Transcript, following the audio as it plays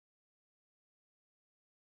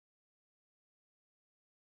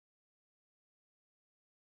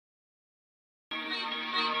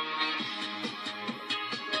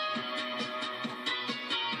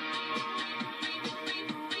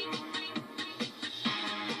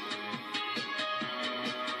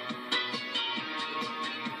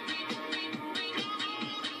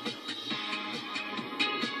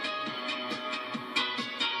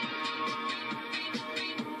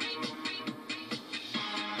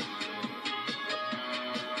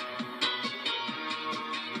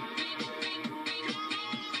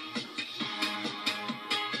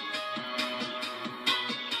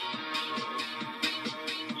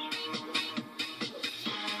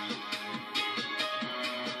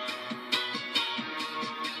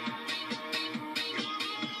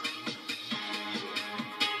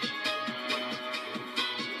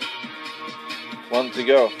One to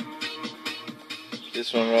go.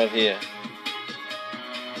 This one right here.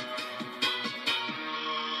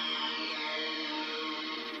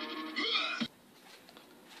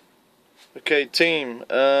 Okay, team,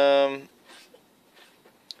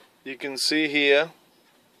 you can see here,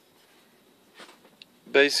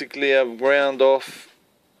 basically I've ground off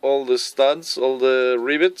all the studs, all the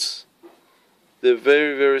rivets. They're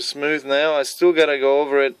very, very smooth now. I still gotta go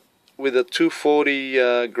over it with a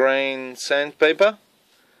 240 grain sandpaper,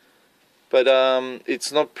 but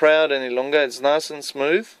it's not proud any longer. It's nice and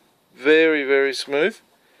smooth, very, very smooth.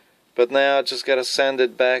 But now I just gotta sand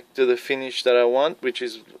it back to the finish that I want, which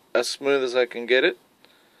is as smooth as I can get it.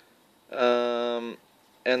 And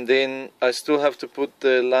then I still have to put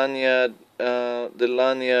the lanyard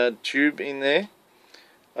tube in there.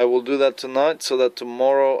 I will do that tonight so that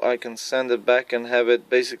tomorrow I can sand it back and have it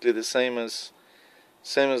basically the same as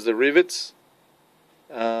the rivets.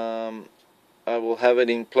 I will have it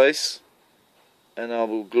in place and I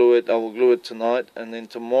will glue it. I will glue it tonight, and then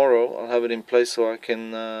tomorrow I'll have it in place so I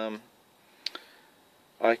can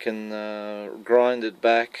grind it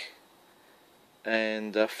back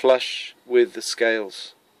and flush with the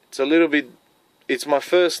scales. It's a little bit. It's my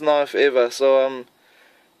first knife ever, so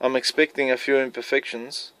I'm expecting a few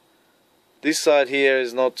imperfections. This side here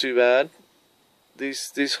is not too bad.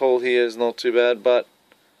 This hole here is not too bad, but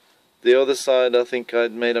the other side I think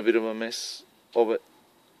I'd made a bit of a mess of it.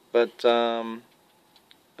 But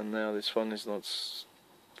and now this one is not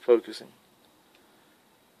focusing.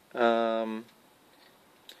 So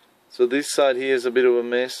this side here is a bit of a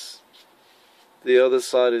mess. The other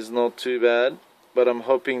side is not too bad, but I'm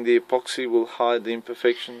hoping the epoxy will hide the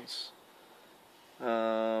imperfections.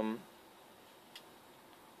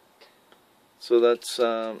 So that's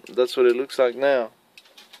what it looks like now.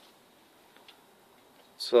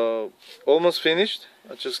 So almost finished.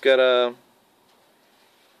 I just gotta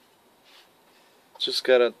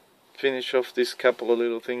finish off this couple of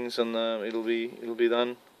little things, and it'll be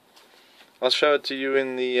done. I'll show it to you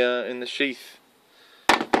in the sheath.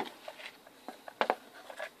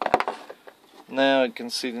 Now it can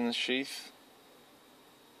sit in the sheath.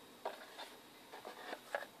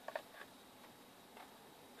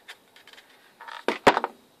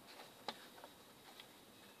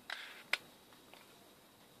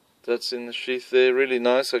 That's in the sheath there, really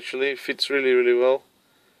nice actually. It fits really, really well.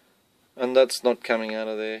 And that's not coming out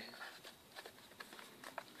of there.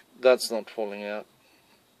 That's not falling out.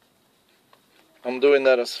 I'm doing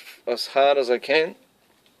that as hard as I can,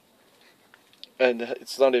 and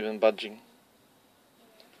it's not even budging.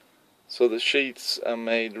 So the sheaths are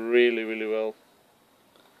made really, really well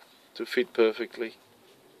to fit perfectly.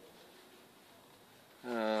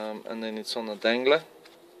 And then it's on a dangler,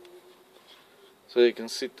 so you can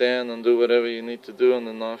sit down and do whatever you need to do, and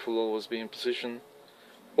the knife will always be in position.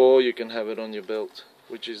 Or you can have it on your belt,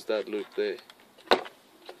 which is that loop there. You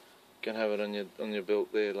can have it on your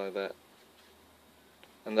belt there like that,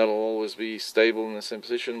 and that'll always be stable in the same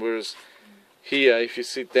position. Whereas here, if you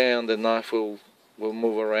sit down, the knife will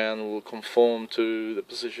move around, will conform to the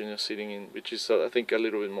position you're sitting in, which is I think a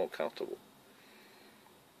little bit more comfortable.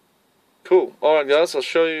 Cool. All right, guys. I'll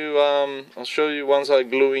show you once I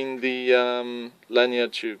glue in the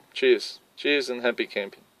lanyard tube. Cheers. Cheers and happy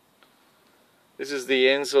camping. This is the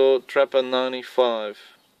Enzo Trapper 95,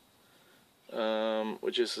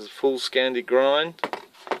 which is a full Scandi grind,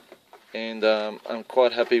 and I'm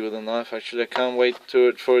quite happy with the knife actually. I can't wait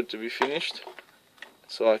for it to be finished,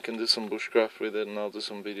 so I can do some bushcraft with it, and I'll do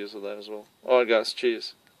some videos of that as well. Alright guys,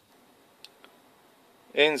 cheers.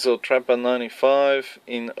 Enzo Trapper 95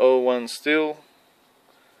 in 01 steel,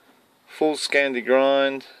 full Scandi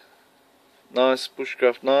grind, nice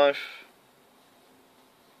bushcraft knife.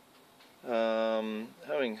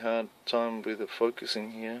 Having hard time with the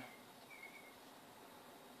focusing here.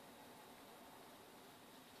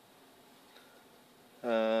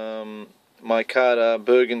 Micarta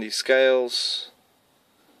burgundy scales.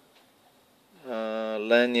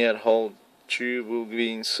 Lanyard hole tube will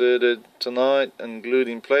be inserted tonight and glued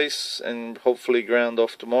in place, and hopefully ground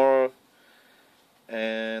off tomorrow.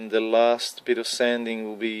 And the last bit of sanding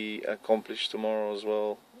will be accomplished tomorrow as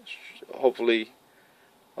well. Hopefully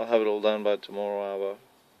I'll have it all done by tomorrow hour.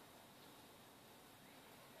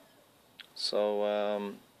 So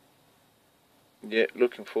yeah,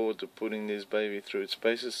 looking forward to putting this baby through its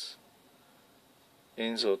paces.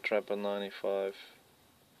 Enzo Trapper 95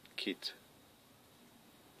 kit.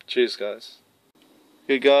 Cheers guys.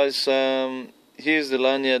 Okay guys, here's the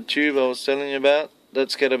lanyard tube I was telling you about.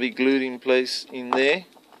 That's got to be glued in place in there.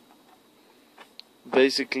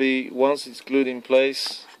 Basically, once it's glued in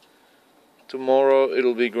place, Tomorrow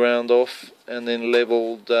it'll be ground off and then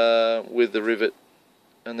leveled with the rivet,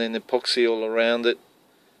 and then epoxy all around it.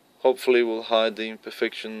 Hopefully will hide the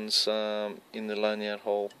imperfections in the lanyard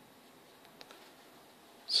hole.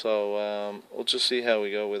 So we'll just see how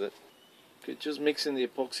we go with it. Okay, just mixing the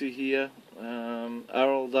epoxy here.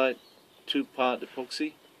 Araldite 2-part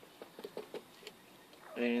epoxy,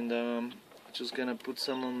 and just gonna put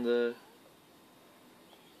some on the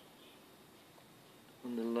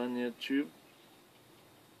lanyard tube.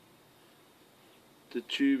 The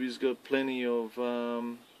tube has got plenty of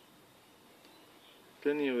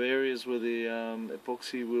areas where the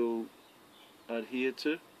epoxy will adhere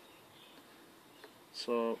to.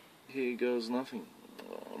 So here goes nothing.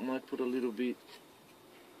 I might put a little bit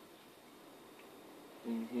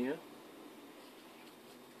in here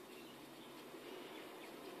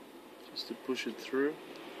just to push it through.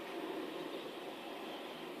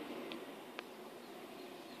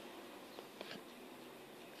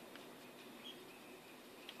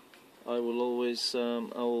 I will always, I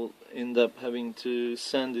will end up having to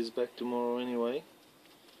sand this back tomorrow anyway.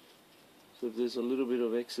 So if there's a little bit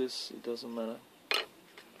of excess, it doesn't matter.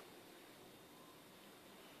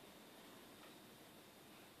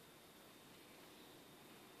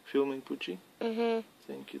 Filming, Poochie?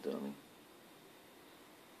 Thank you, darling.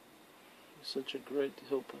 You're such a great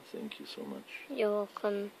helper. Thank you so much. You're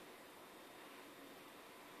welcome.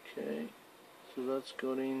 Okay, so that's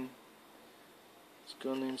got in. It's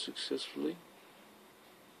gone in successfully.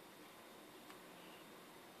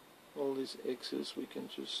 All this excess we can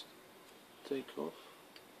just take off.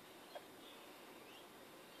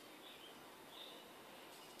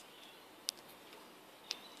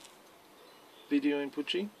 Video in,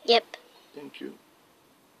 Poochie? Yep. Thank you.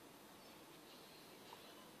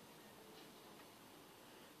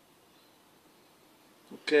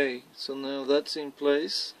 Okay, so now that's in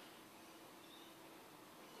place.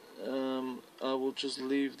 I will just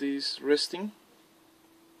leave these resting.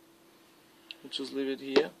 I'll just leave it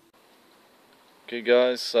here. Okay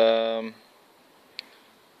guys,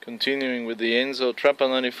 continuing with the Enzo Trapper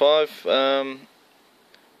 95.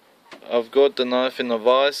 I've got the knife in a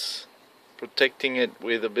vise, protecting it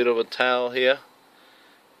with a bit of a towel here,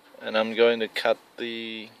 and I'm going to cut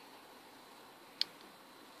the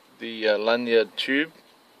lanyard tube.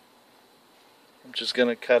 I'm just going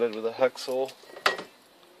to cut it with a hacksaw.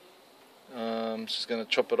 I'm just going to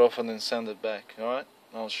chop it off and then sand it back. Alright,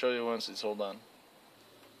 I'll show you once it's all done.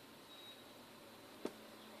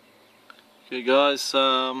 Okay guys,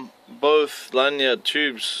 both lanyard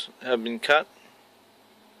tubes have been cut.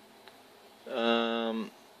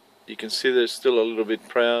 You can see they're still a little bit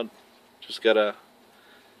proud. Just gotta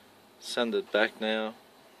sand it back now.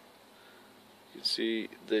 You can see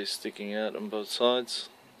they're sticking out on both sides.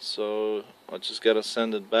 So I just gotta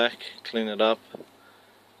sand it back, clean it up,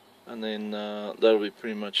 and then that'll be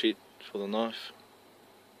pretty much it for the knife.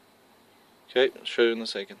 Okay, I'll show you in a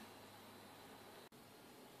second.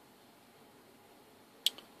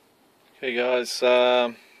 Okay guys,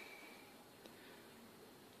 I've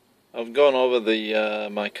gone over the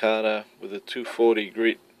micarta with a 240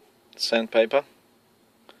 grit sandpaper,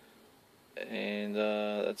 and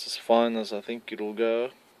that's as fine as I think it'll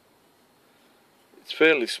go. It's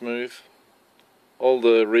fairly smooth. All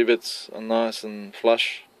the rivets are nice and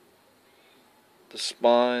flush. The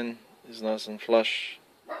spine is nice and flush.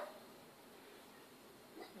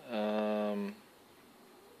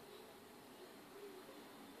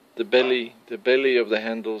 The belly of the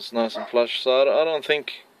handle is nice and flush. So I don't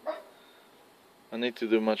think I need to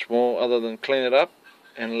do much more other than clean it up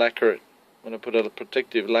and lacquer it. I'm going to put a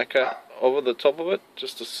protective lacquer over the top of it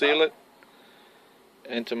just to seal it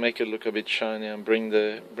and to make it look a bit shiny and bring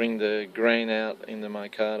the grain out in the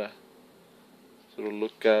micarta. So it'll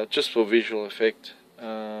look just for visual effect.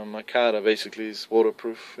 Micarta basically is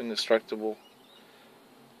waterproof, indestructible.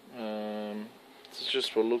 It's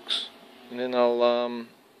just for looks. And then I'll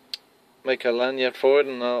make a lanyard for it,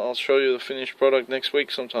 and I'll show you the finished product next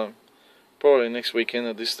week sometime. Probably next weekend.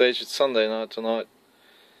 At this stage it's Sunday night tonight.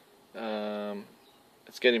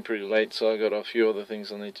 It's getting pretty late, so I got a few other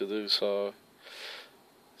things I need to do, so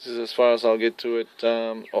this is as far as I'll get to it,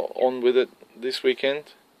 on with it this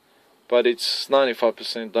weekend. But it's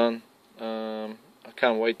 95% done. I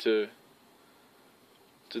can't wait to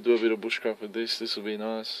do a bit of bushcraft with this. This will be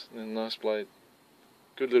nice, and a nice blade.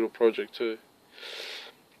 Good little project too.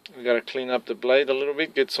 We got to clean up the blade a little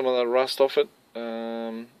bit, get some of that rust off it.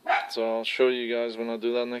 So I'll show you guys when I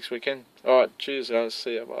do that next weekend. Alright, cheers guys,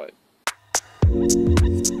 see ya, bye.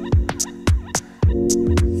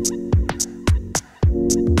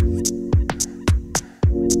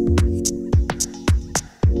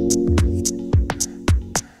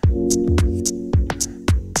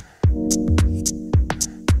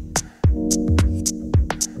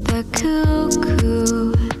 The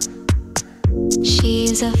cuckoo,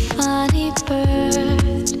 she's a funny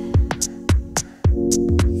bird,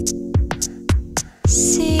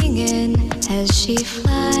 singing as she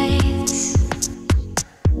flies.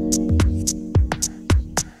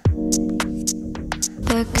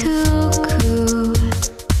 The cuckoo,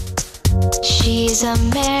 she's a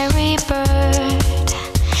merry